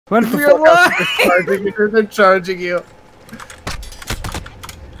Run for your life! They're charging you.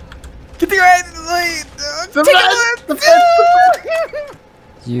 Get your head in the way!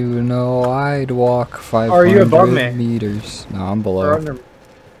 You know I'd walk 500 Are you above me? meters. No, I'm below.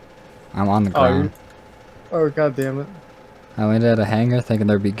 I'm on the ground. Oh, god damn it. I landed at a hangar thinking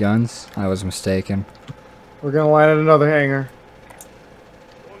there'd be guns. I was mistaken. We're gonna land at another hangar.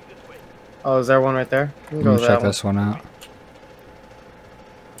 Oh, is there one right there? Let me check this one out.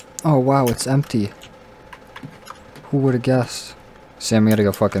 Oh wow, it's empty. Who would have guessed? Sam, we gotta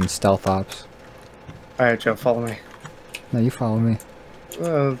go fucking stealth ops. Alright, Joe, follow me. No, you follow me.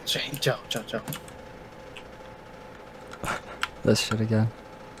 Joe. This shit again.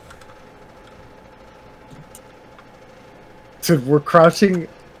 Dude, we're crouching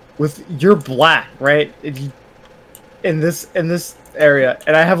with... You're black, right? In this area,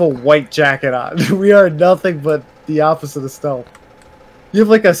 and I have a white jacket on. We are nothing but the opposite of stealth. You have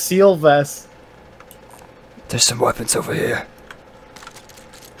like a seal vest. There's some weapons over here.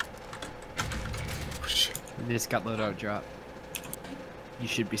 Oh, shit. We just got loadout drop. You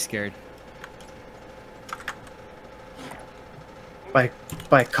should be scared. By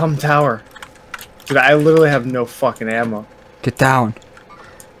Cum Tower. Dude, I literally have no fucking ammo. Get down.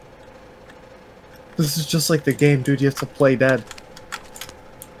 This is just like the game, dude. You have to play dead.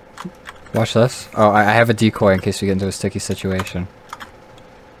 Watch this. Oh, I have a decoy in case we get into a sticky situation.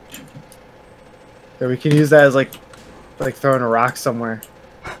 Yeah, we can use that as like throwing a rock somewhere.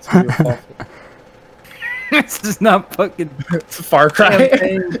 This is not fucking. It's a Far Cry.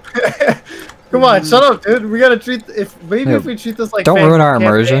 Come on, shut up, dude. We gotta treat if we treat this like. Don't ruin our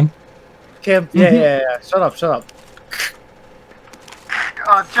immersion. Yeah. Shut up.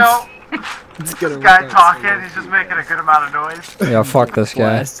 Oh, Joe. This guy talking, he's just making a good amount of noise. Yeah, fuck this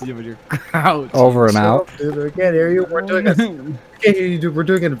guy. Crouch. Over and out. Up, dude. We can't hear you. We're doing a. We can't hear you, dude. We're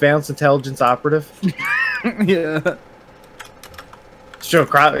doing an advanced intelligence operative. Yeah. Joe,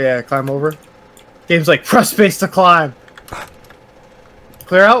 climb over. Game's like press space to climb.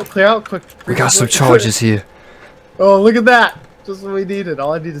 Clear out, quick. We got some charges here. Oh, look at that. Just what we needed.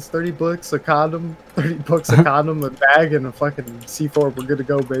 All I need is 30 books, a condom, a condom, a bag, and a fucking C4. We're good to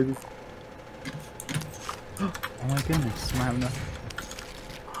go, baby. Oh my goodness, am I having enough?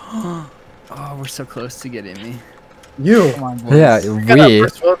 Oh, we're so close to getting me. You. Come on, boys. Yeah, we.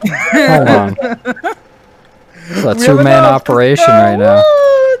 Hold on. It's a two-man operation right now.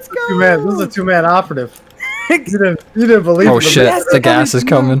 Let's go. This is a two-man operative. You didn't believe it. Oh shit, the gas is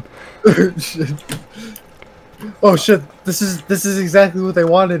coming. Oh shit, this is exactly what they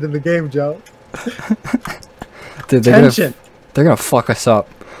wanted in the game, Joe. Dude, Tension. They're gonna fuck us up.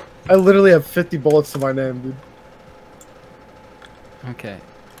 I literally have 50 bullets to my name, dude. Okay.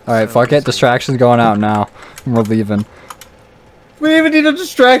 Alright, fuck it. Distraction's going out now. We're leaving. We didn't even need to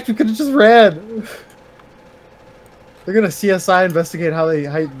distract. We could have just ran. They're gonna CSI investigate how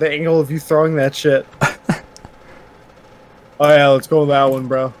the angle of you throwing that shit. Oh yeah, let's go with that one,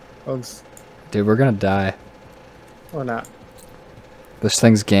 bro. Dude, we're gonna die. Or not. This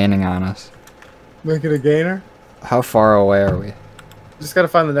thing's gaining on us. Make it a gainer? How far away are we? Just gotta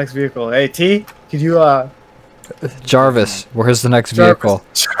find the next vehicle. Hey, T, could you, Jarvis, where's the next vehicle?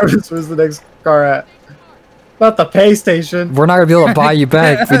 Jarvis, where's the next car at? Not the pay station. We're not gonna be able to buy you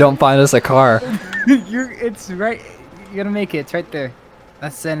back if we don't find us a car. It's right. You're gonna make it. It's right there.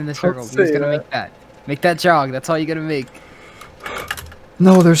 That's the end of the circle. You're just gonna make that. Make that jog. That's all you gotta make.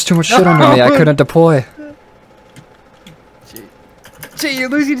 No, there's too much shit under me. I couldn't deploy. Jay, you're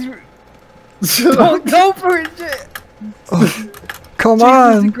losing. Don't go for it, Jay. Oh, come Jay,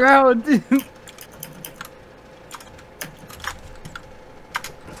 on. the ground.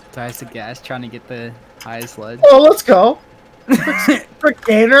 Ties the gas, trying to get the highest ledge. Oh, let's go. Quick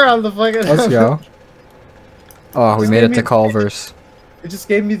gainer on the fucking. Let's go. Oh, we made it to Culver's. It just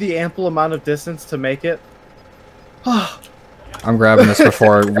gave me the ample amount of distance to make it. I'm grabbing this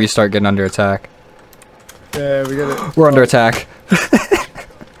before we start getting under attack. Yeah, we got it. We're under attack.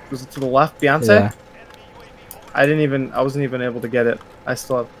 Was it to the left, Beyonce? Yeah. I wasn't even able to get it. I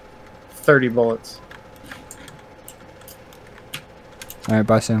still have 30 bullets. Alright,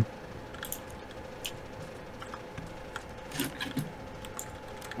 bye, Sam.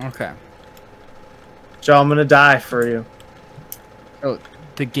 Okay. Joe, I'm gonna die for you. Oh,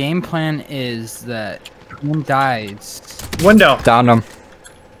 the game plan is that one dies. Window. Down them.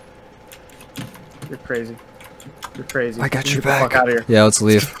 You're crazy. You're crazy. I got Get your the back. fuck out of here. Yeah, let's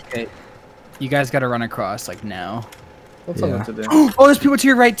leave. Okay. You guys gotta run across, like, now. Don't tell me Yeah. what to do. Oh, there's people to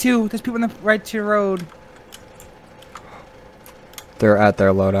your right, too. There's people on the right to your road. They're at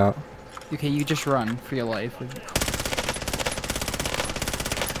their loadout. Okay, you just run for your life.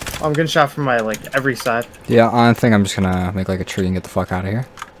 I'm getting shot from my, like, every side. Yeah, I think I'm just gonna make like a tree and get the fuck out of here.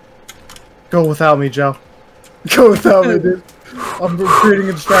 Go without me, Joe. Go without me, dude. I'm creating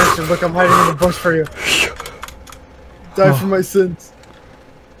a distraction. Look, I'm hiding in the bush for you. Die for my sins.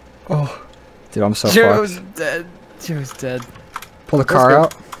 Oh. Dude, I'm so Joe's fucked. dead. Joe's dead. Pull the car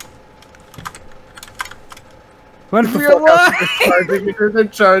out. Run for your life! They're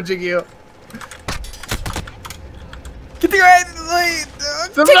charging you. Get the guy in the lane!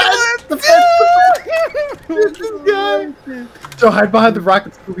 This guy. Joe, hide behind the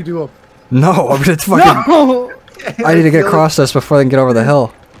rocket. Scooby-Doo him. No, I'm gonna fucking. No! I need to get across this before they can get over the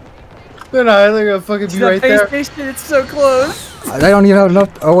hill. They're not. They're gonna fucking be That right base there. station, it's so close! I don't even have enough.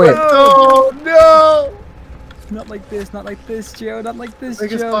 Oh wait. Oh no! Not like this, not like this, Joe, not like this,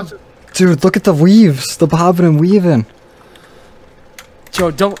 Take his Joe. punches. Dude, look at the weaves. The bobbing and weaving. Joe,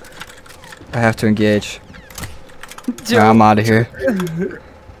 don't. I have to engage. Joe. Nah, I'm out of here.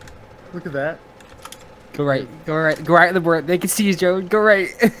 Look at that. Go right, go right, go right at the board. They can see you, Joe. Go right.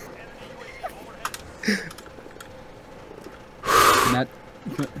 Not.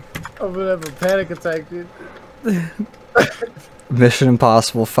 I'm gonna have a panic attack, dude. Mission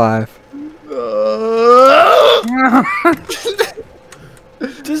Impossible 5.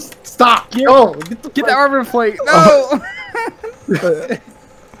 Just Stop! Get- Go! get the armor plate. No.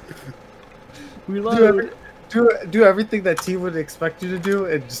 Reload. Do everything that team would expect you to do,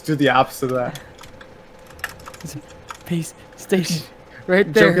 and just do the opposite of that. Base station,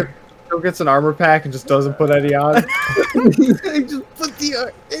 right there. Joe gets an armor pack and just doesn't put any on. He just put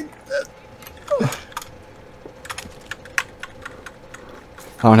the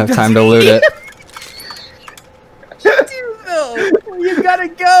I don't have time to loot it. No, you gotta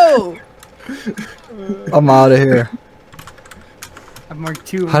go. I'm out of here. I've marked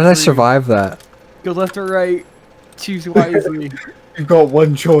 2. How did I survive that? Go left or right. Choose wisely. You've got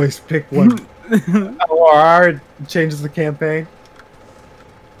one choice. Pick one. LR changes the campaign.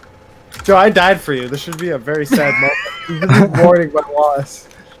 Joe, I died for you. This should be a very sad moment. You've been mourning my loss.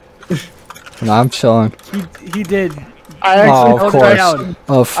 No, I'm chilling. He did. I actually Oh, of held it course. down.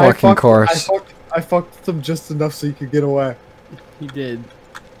 Oh, fucking course. I fucked with them just enough so you could get away. He did.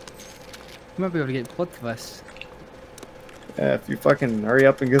 You might be able to get both of us. Yeah, if you fucking hurry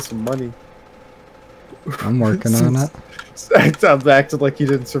up and get some money. I'm working on it. I'm acting like he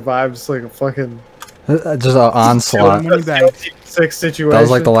didn't survive, just like a fucking Just an onslaught. Money bags. 6 situation. That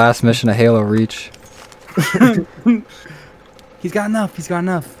was like the last mission of Halo Reach. He's got enough. He's got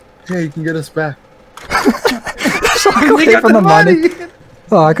enough. Yeah, you can get us back. Away from the money.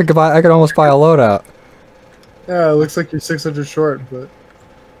 Oh, I could buy. I could almost buy a loadout. Yeah, it looks like you're 600 short, but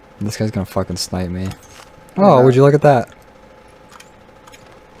This guy's gonna fucking snipe me. Oh, would you look at that?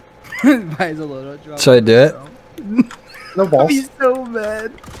 Buys a loadout drop. Should I do it? no balls. He's so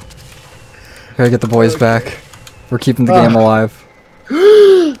mad. Gotta get the boys back. We're keeping the game alive.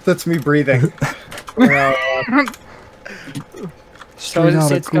 That's me breathing. So Straight is it outta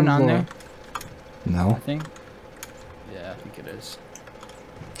say it's going on Google. there? I No, think. Yeah, I think it is.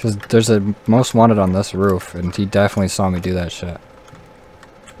 because there's a most wanted on this roof, and he definitely saw me do that shit.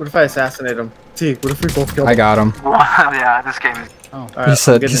 What if I assassinate him? T, what if we both kill him? I got him. Yeah, this game is. Oh. Alright, He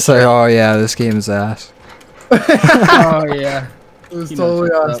said, "Oh yeah, this game is ass." Oh yeah. It was He knows totally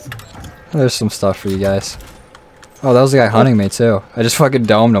what's us. There's some stuff for you guys. Oh, that was the guy hunting me too. I just fucking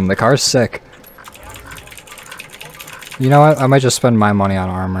domed him. The car's sick. You know what? I might just spend my money on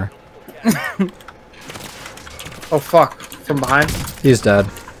armor. Oh fuck! From behind. He's dead.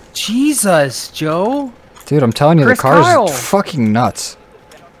 Jesus, Joe. Dude, I'm telling you, Chris the car's Kyle. fucking nuts.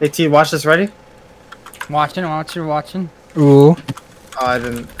 Hey T, watch this. Ready? Watching, watching, watching. Ooh. Oh, I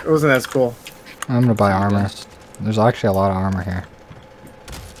didn't. It wasn't as cool. I'm gonna buy armor. There's actually a lot of armor here.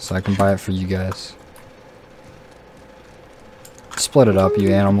 So I can buy it for you guys. Split it up,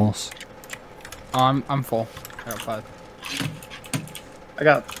 you animals. Oh, I'm full. I got 5. I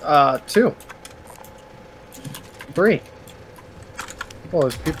got 2. 3. Oh,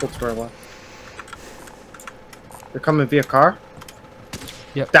 there's people to our left. They're coming via car.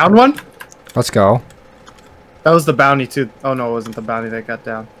 Yep. Down one. Let's go. That was the bounty too. Oh no, it wasn't the bounty that got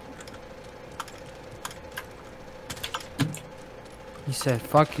down. He said,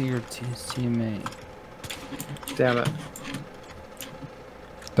 "Fuck your teammate." Damn it.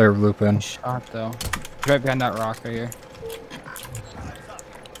 They're looping. Shot though. He's right behind that rock right here.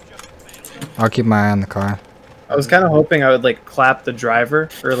 I'll keep my eye on the car. I was kind of hoping I would like clap the driver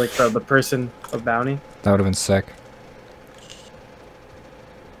or like the person of bounty. That would have been sick.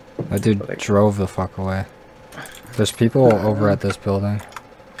 That dude Like- drove the fuck away. There's people over at this building.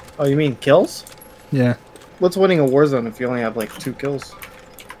 Oh, you mean kills? Yeah. What's winning a Warzone if you only have like 2 kills?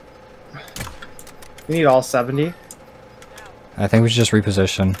 We need all 70. I think we should just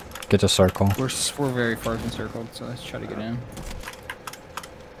reposition. Get to circle. We're very far from circled, so let's try to get in.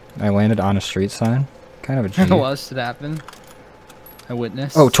 I landed on a street sign. Kind of a G. What else did happen? I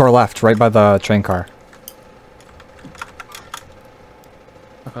witnessed. Oh, to our left, right by the train car.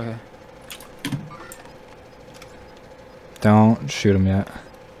 Okay. Don't shoot him yet.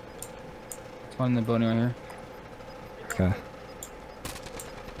 There's one in the building right here. Okay.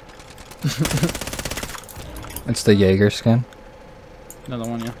 It's the Jaeger skin. Another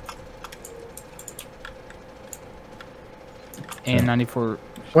one, yeah. And 94.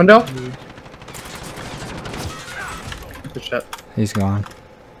 Window. Good shot. He's gone.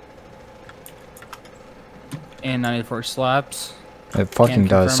 And 94 slaps. It fucking Can't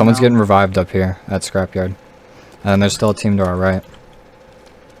does. confirm Someone's now. getting revived up here at Scrapyard. And there's still a team to our right.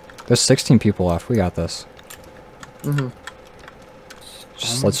 There's 16 people left. We got this.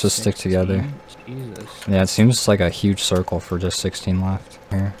 Let's just stick together. Jesus. Yeah, it seems like a huge circle for just 16 left.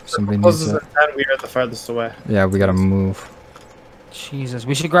 Here, somebody needs Closest it. at 10, we are the farthest away. Yeah, we gotta move. Jesus.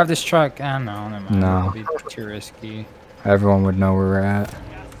 We should grab this truck. Ah, no, never mind. No. That'd be too risky. Everyone would know where we're at.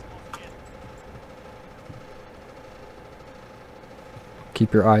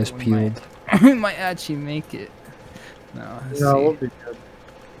 Keep your eyes We peeled. We might actually make it. No, let's No, see. we'll be good.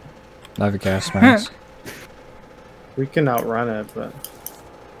 I have a gas mask. We can outrun it, but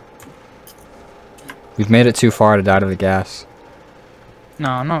We've made it too far to die to the gas. No,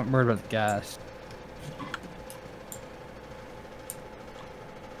 I'm not worried about the gas.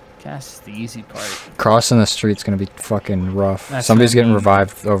 Gas is the easy part. Crossing the street's gonna be fucking rough. That's Somebody's what I getting mean.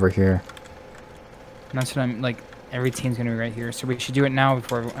 revived over here. And that's what I'm like. Every team's gonna be right here, so we should do it now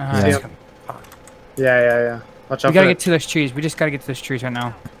before. Yeah. It's- yeah. Watch out We gotta for get to those trees. We just gotta get to those trees right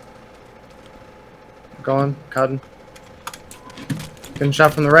now. Going, cutting. Getting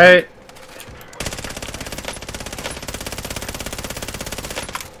shot from the right.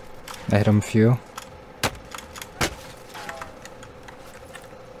 I hit him a few.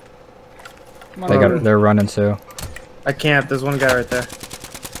 Come on, They Robert. got. They're running too. I can't. There's one guy right there.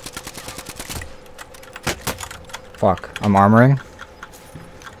 Fuck. I'm armoring.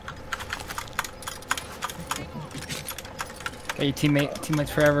 Got your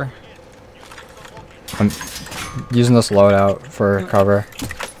teammates forever. I'm using this loadout for cover.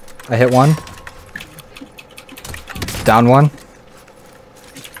 I hit one. Down one.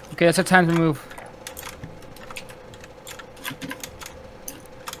 Okay, that's our time to move.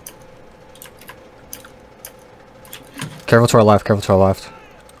 Careful to our left. Careful to our left.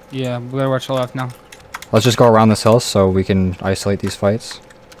 Yeah, we gotta watch the left now. Let's just go around this hill so we can isolate these fights.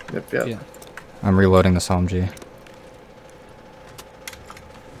 Yep. Yeah. I'm reloading this LMG.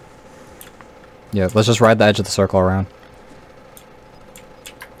 Yeah, let's just ride the edge of the circle around.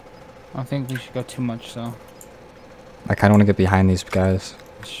 I don't think we should go too much, so. I kind of want to get behind these guys.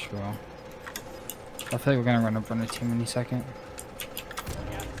 That's true. I feel like we're gonna run up on the team any second.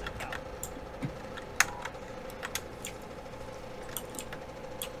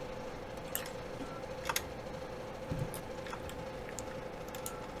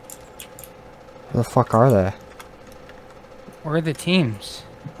 Where the fuck are they? Where are the teams?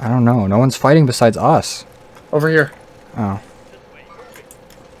 I don't know. No one's fighting besides us. Over here. Oh.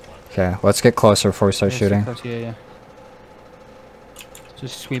 Okay, let's get closer before we start Yeah, shooting. close, yeah.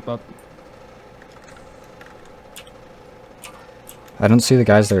 Just sweep up. I don't see the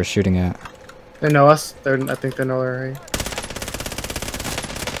guys that are shooting at. They know us. I think they know we're already.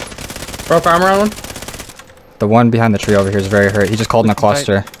 Rope armor on one. The one behind the tree over here is very hurt. He just called in a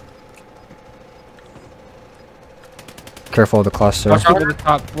cluster. Careful of the cluster. Watch for the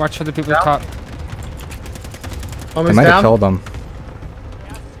top. Watch for the people at the top. They Homie's might have down. killed them.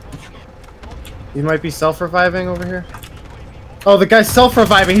 He might be self-reviving over here. Oh, the guy's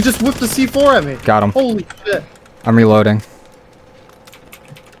self-reviving. He just whipped a C4 at me. Got him. Holy shit. I'm reloading.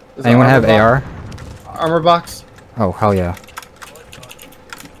 Is Anyone that have armor AR? Armor box. Oh, hell yeah.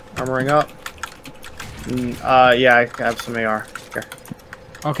 Armoring up. Yeah, I have some AR. Here.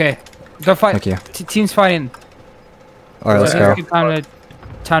 Okay. Go fight. Thank you. Team's fighting. Alright, let's go.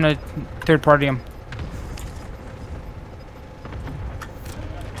 Time to third party him.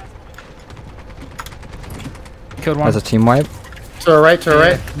 Killed one. That's a team wipe. To our right, to our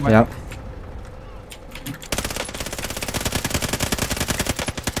right. Yep.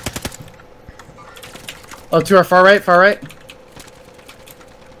 Oh, to our far right, far right.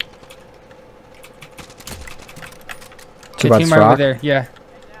 Two Okay, by team this right over rock. there. Yeah.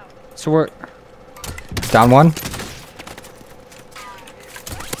 So we're Down one.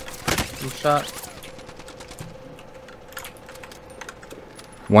 Good shot.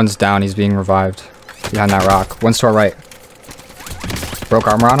 One's down. He's being revived. Behind that rock. One's to our right. Broke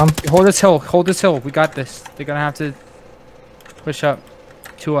armor on him. Hold this hill. Hold this hill. We got this. They're gonna have to push up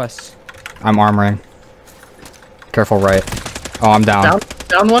to us. I'm armoring. Careful right. Oh, I'm down.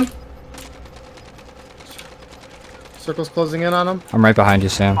 Down one. Circle's closing in on him. I'm right behind you,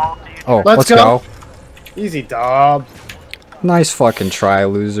 Sam. Oh, Let's let's go. Easy, dub. Nice fucking try,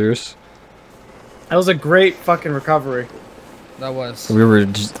 losers. That was a great fucking recovery. That was. We were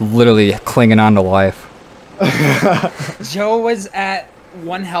just literally clinging on to life. Joe was at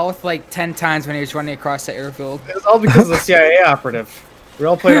 1 health like 10 times when he was running across the airfield. It was all because of the CIA operative. We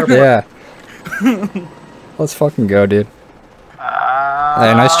all played our part. Yeah. Let's fucking go, dude.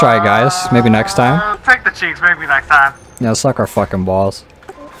 Hey, nice try, guys. Maybe next time. Take the cheeks, maybe next time. Yeah, suck our fucking balls.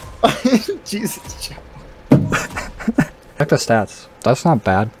 Jesus. Check the stats. That's not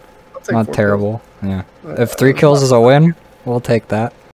bad. I'll take Not 4 terrible. Yeah. If 3 kills is a win, we'll take that.